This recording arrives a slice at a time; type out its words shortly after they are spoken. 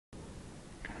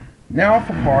Now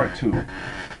for part two.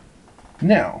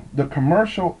 Now, the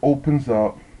commercial opens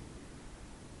up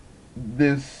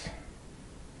this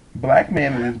black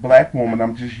man and this black woman.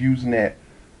 I'm just using that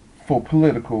for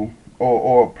political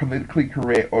or politically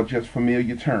correct or just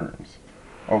familiar terms.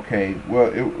 Okay,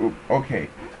 well, okay.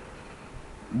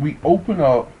 We open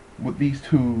up with these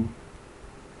two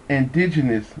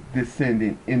indigenous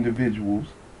descendant individuals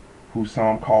who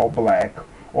some call black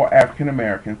or African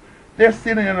American. They're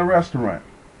sitting in a restaurant.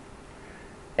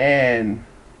 And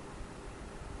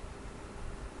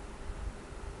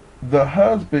the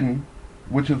husband,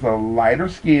 which is a lighter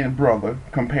skinned brother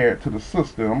compared to the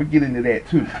sister, I'm going to get into that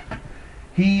too.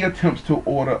 He attempts to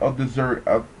order a dessert,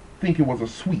 I think it was a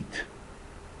sweet.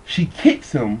 She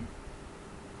kicks him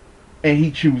and he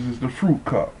chooses the fruit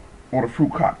cup or the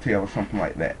fruit cocktail or something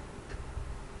like that.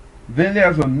 Then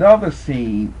there's another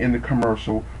scene in the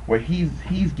commercial where he's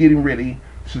getting ready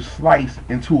to slice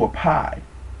into a pie.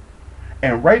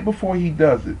 And right before he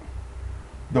does it,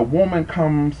 the woman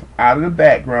comes out of the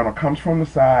background or comes from the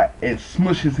side and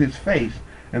smushes his face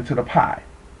into the pie.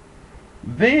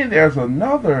 Then there's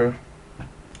another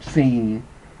scene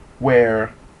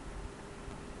where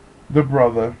the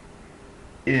brother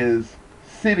is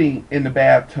sitting in the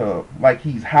bathtub like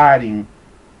he's hiding.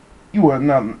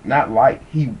 Not like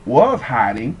he was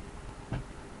hiding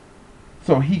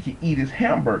so he could eat his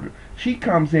hamburger. She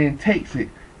comes in, takes it,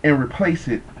 and replaces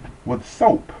it with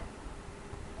soap.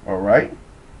 Alright?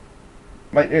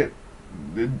 Like it,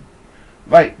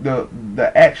 like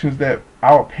the actions that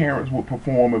our parents would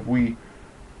perform if we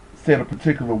said a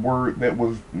particular word that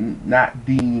was not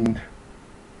deemed,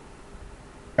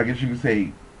 I guess you could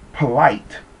say,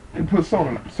 polite, and put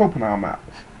soap in our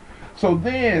mouths. So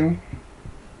then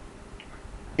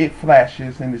it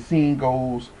flashes and the scene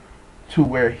goes to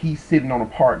where he's sitting on a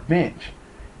park bench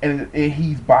and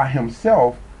he's by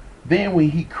himself. Then when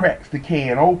he cracks the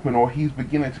can open, or he's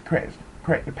beginning to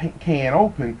crack the can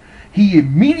open, he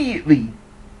immediately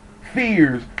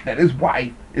fears that his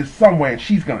wife is somewhere and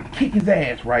she's gonna kick his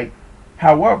ass, right?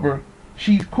 However,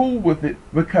 she's cool with it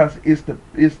because it's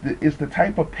the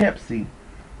type of Pepsi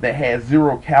that has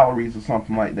 0 calories or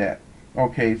something like that.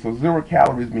 Okay, so 0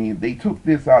 calories means they took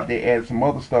this out, they added some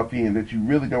other stuff in that you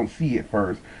really don't see at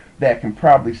first that can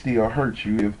probably still hurt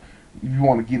you if you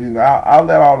want to get into. I'll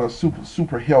let all the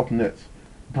super health nuts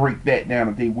break that down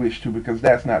if they wish to, because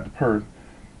that's not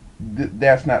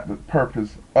that's not the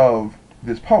purpose of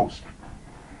this post.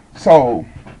 So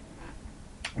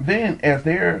then, as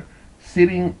they're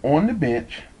sitting on the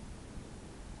bench,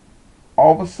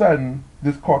 all of a sudden,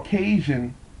 this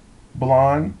Caucasian,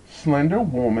 blonde, slender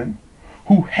woman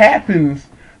who happens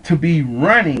to be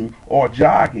running or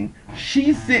jogging,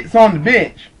 she sits on the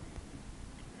bench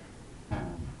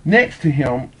next to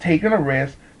him, taking a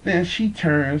rest. Then she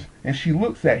turns and she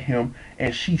looks at him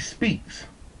and she speaks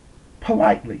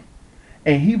politely.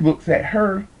 And he looks at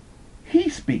her, he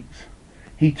speaks.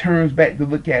 He turns back to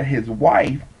look at his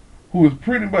wife, who is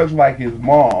pretty much like his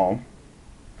mom,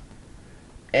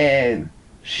 and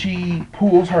she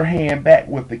pulls her hand back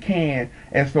with the can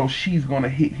as though she's going to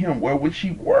hit him. Well, which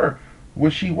she was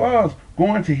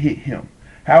going to hit him.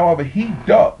 However, he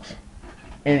ducks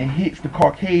and it hits the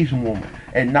Caucasian woman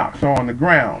and knocks her on the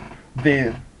ground.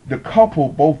 Then the couple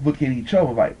both look at each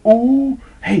other like, ooh,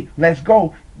 hey, let's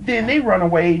go. Then they run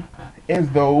away as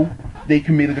though they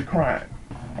committed a crime.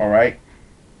 Alright?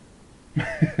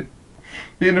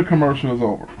 Then the commercial is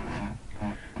over.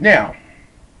 Now,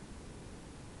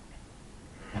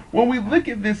 when we look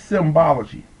at this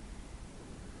symbology,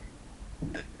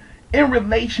 in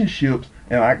relationships,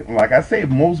 and like I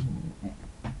said, most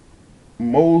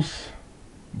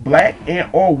black and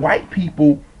or white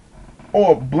people,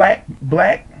 or black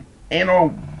and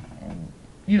or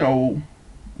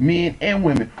men and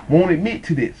women won't admit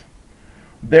to this.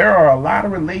 There are a lot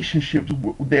of relationships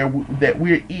that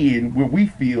we're in where we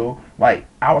feel like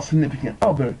our significant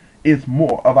other is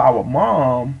more of our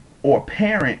mom or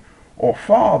parent or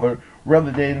father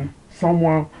rather than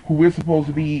someone who we're supposed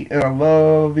to be in a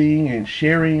loving and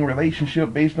sharing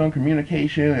relationship based on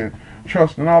communication and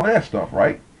trust and all that stuff,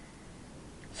 right?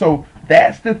 So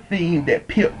that's the thing that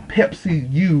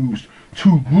Pepsi used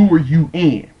to lure you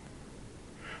in.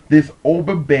 This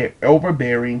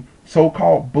overbearing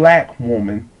so-called black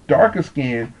woman, darker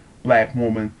skinned black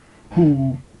woman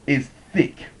who is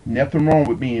thick. Nothing wrong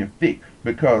with being thick,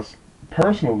 because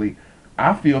personally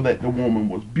I feel that the woman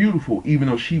was beautiful even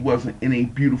though she wasn't in a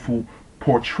beautiful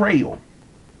portrayal.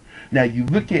 Now you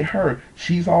look at her,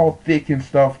 she's all thick and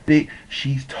stuff, thick.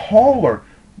 She's taller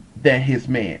than his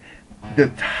man. The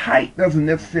height doesn't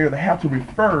necessarily have to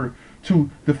refer to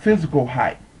the physical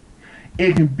height.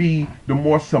 it can be the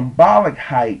more symbolic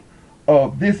height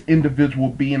of this individual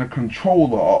being a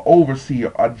controller or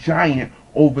overseer, a giant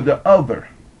over the other.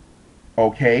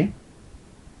 Okay?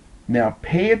 Now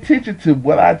pay attention to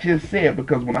what I just said,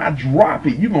 because when I drop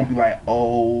it, you're going to be like,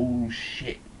 oh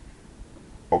shit.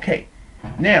 Okay.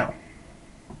 Now,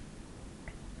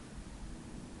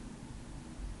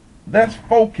 let's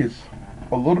focus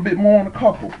a little bit more on the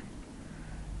couple.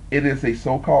 It is a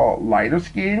so-called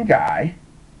lighter-skinned guy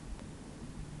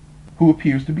who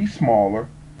appears to be smaller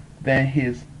than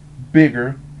his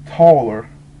bigger, taller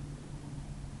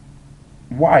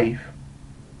wife,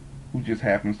 who just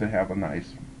happens to have a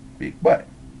nice big butt.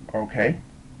 Okay?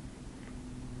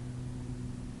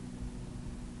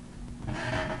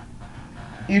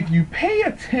 If you pay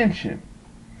attention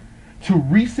to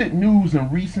recent news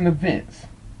and recent events,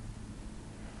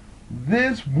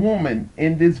 this woman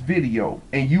in this video,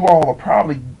 and you all are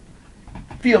probably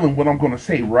feeling what I'm going to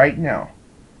say right now,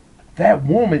 that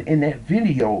woman in that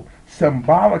video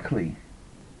symbolically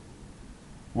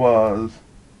was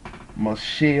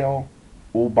Michelle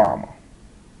Obama.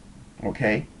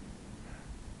 Okay?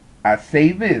 I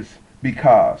say this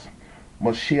because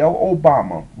Michelle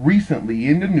Obama recently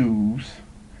in the news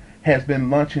has been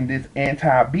launching this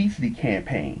anti-obesity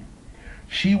campaign.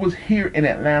 She was here in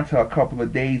Atlanta a couple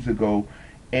of days ago,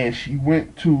 and she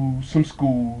went to some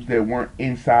schools that weren't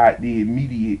inside the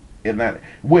immediate Atlanta,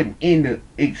 wasn't in the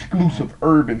exclusive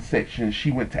urban section.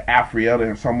 She went to Afrietta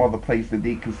and some other place that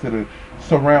they consider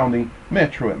surrounding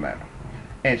Metro Atlanta.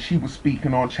 And she was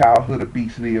speaking on childhood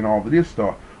obesity and all of this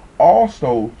stuff.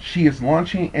 Also, she is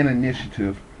launching an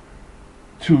initiative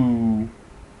to,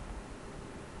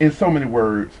 in so many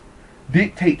words,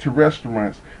 dictate to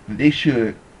restaurants that they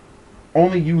should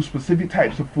only use specific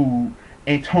types of food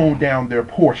and tone down their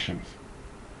portions.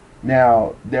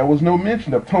 Now, there was no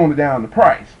mention of toning down the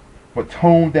price, but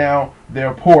tone down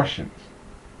their portions.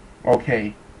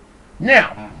 Okay?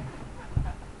 Now,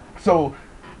 so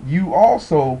you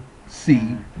also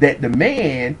see that the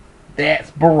man,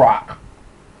 that's Barack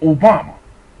Obama.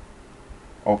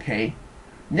 Okay?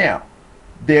 Now,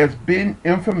 there's been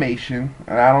information,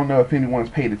 and I don't know if anyone's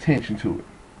paid attention to it.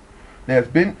 There's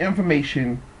been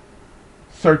information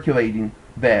circulating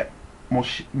that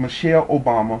Michelle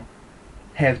Obama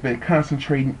has been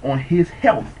concentrating on his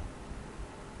health.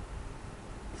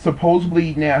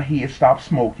 Supposedly now he has stopped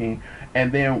smoking,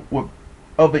 and then with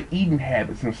other eating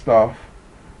habits and stuff,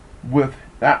 with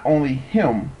not only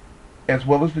him as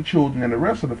well as the children and the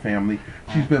rest of the family,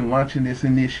 she's been launching this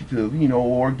initiative, you know,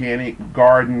 organic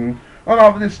garden and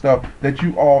all of this stuff that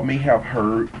you all may have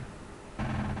heard,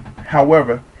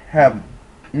 however, have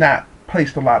not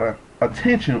placed a lot of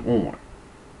attention on.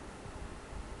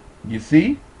 You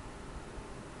see?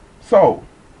 So,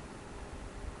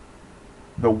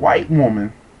 the white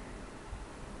woman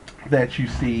that you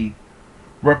see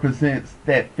represents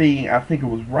that thing. I think it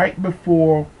was right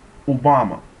before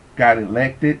Obama got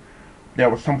elected. There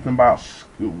was something about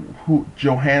who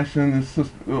Johansson,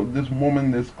 this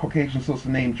woman, this Caucasian sister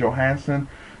named Johansson.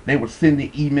 They were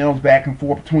sending emails back and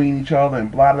forth between each other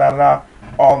and blah blah blah.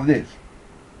 All of this.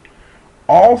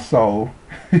 Also,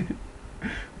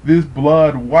 this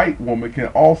blood white woman can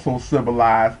also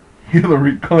symbolize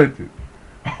Hillary Clinton.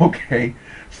 Okay,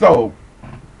 so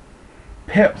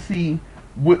Pepsi,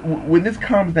 when this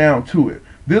comes down to it,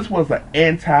 this was an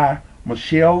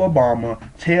anti-Michelle Obama,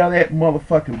 tell that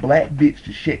motherfucking black bitch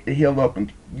to shut the hell up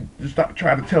and stop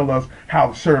trying to tell us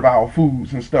how to serve our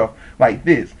foods and stuff like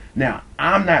this. Now,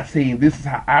 I'm not saying this is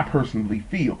how I personally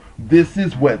feel. This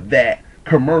is what that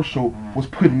commercial was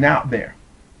putting out there.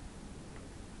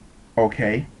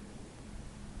 Okay?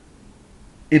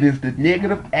 It is the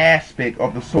negative aspect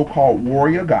of the so-called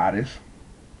warrior goddess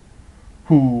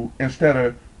who, instead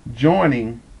of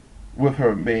joining with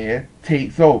her man,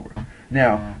 takes over.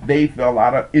 Now, a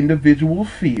lot of individuals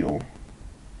feel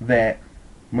that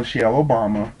Michelle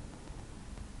Obama,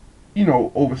 you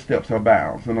know, oversteps her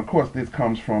bounds. And of course, this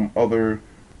comes from other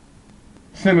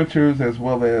senators as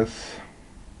well as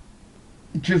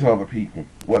just other people,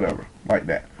 whatever, like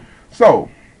that. So,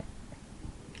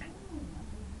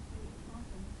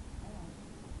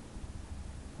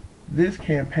 this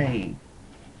campaign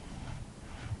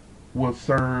will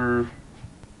serve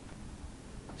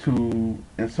to,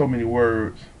 in so many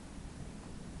words,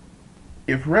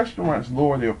 if restaurants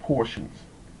lower their portions,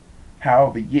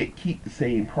 however, yet keep the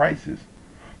same prices,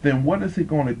 then what is it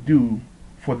going to do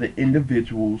for the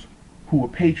individuals who are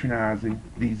patronizing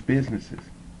these businesses?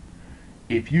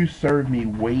 If you serve me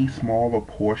way smaller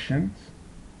portions,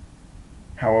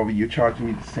 however, you're charging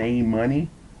me the same money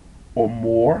or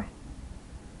more,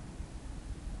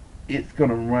 it's going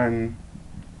to run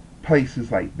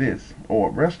places like this or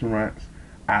restaurants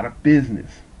out of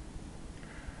business.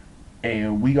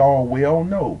 And we all well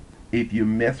know, if you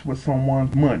mess with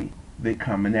someone's money, they're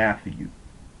coming after you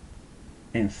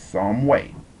in some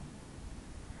way.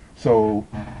 So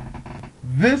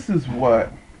this is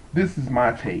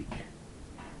my take,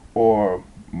 or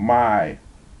my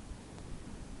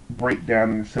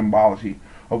breakdown in the symbology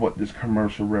of what this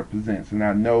commercial represents. And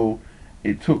I know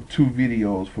it took two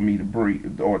videos for me to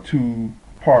bring, or two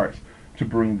parts to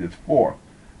bring this forth.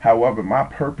 However, my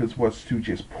purpose was to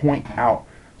just point out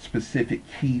specific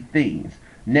key things.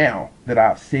 Now that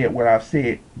I've said what I've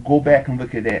said, go back and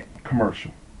look at that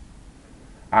commercial.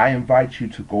 I invite you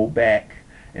to go back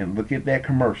and look at that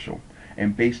commercial,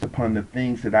 and based upon the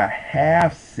things that I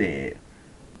have said,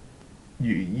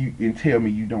 you can tell me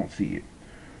you don't see it.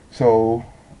 So,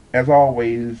 as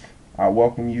always, I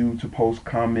welcome you to post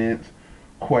comments,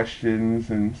 questions,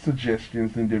 and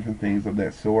suggestions and different things of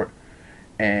that sort.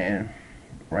 And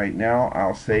right now,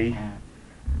 I'll say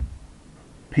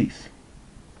peace.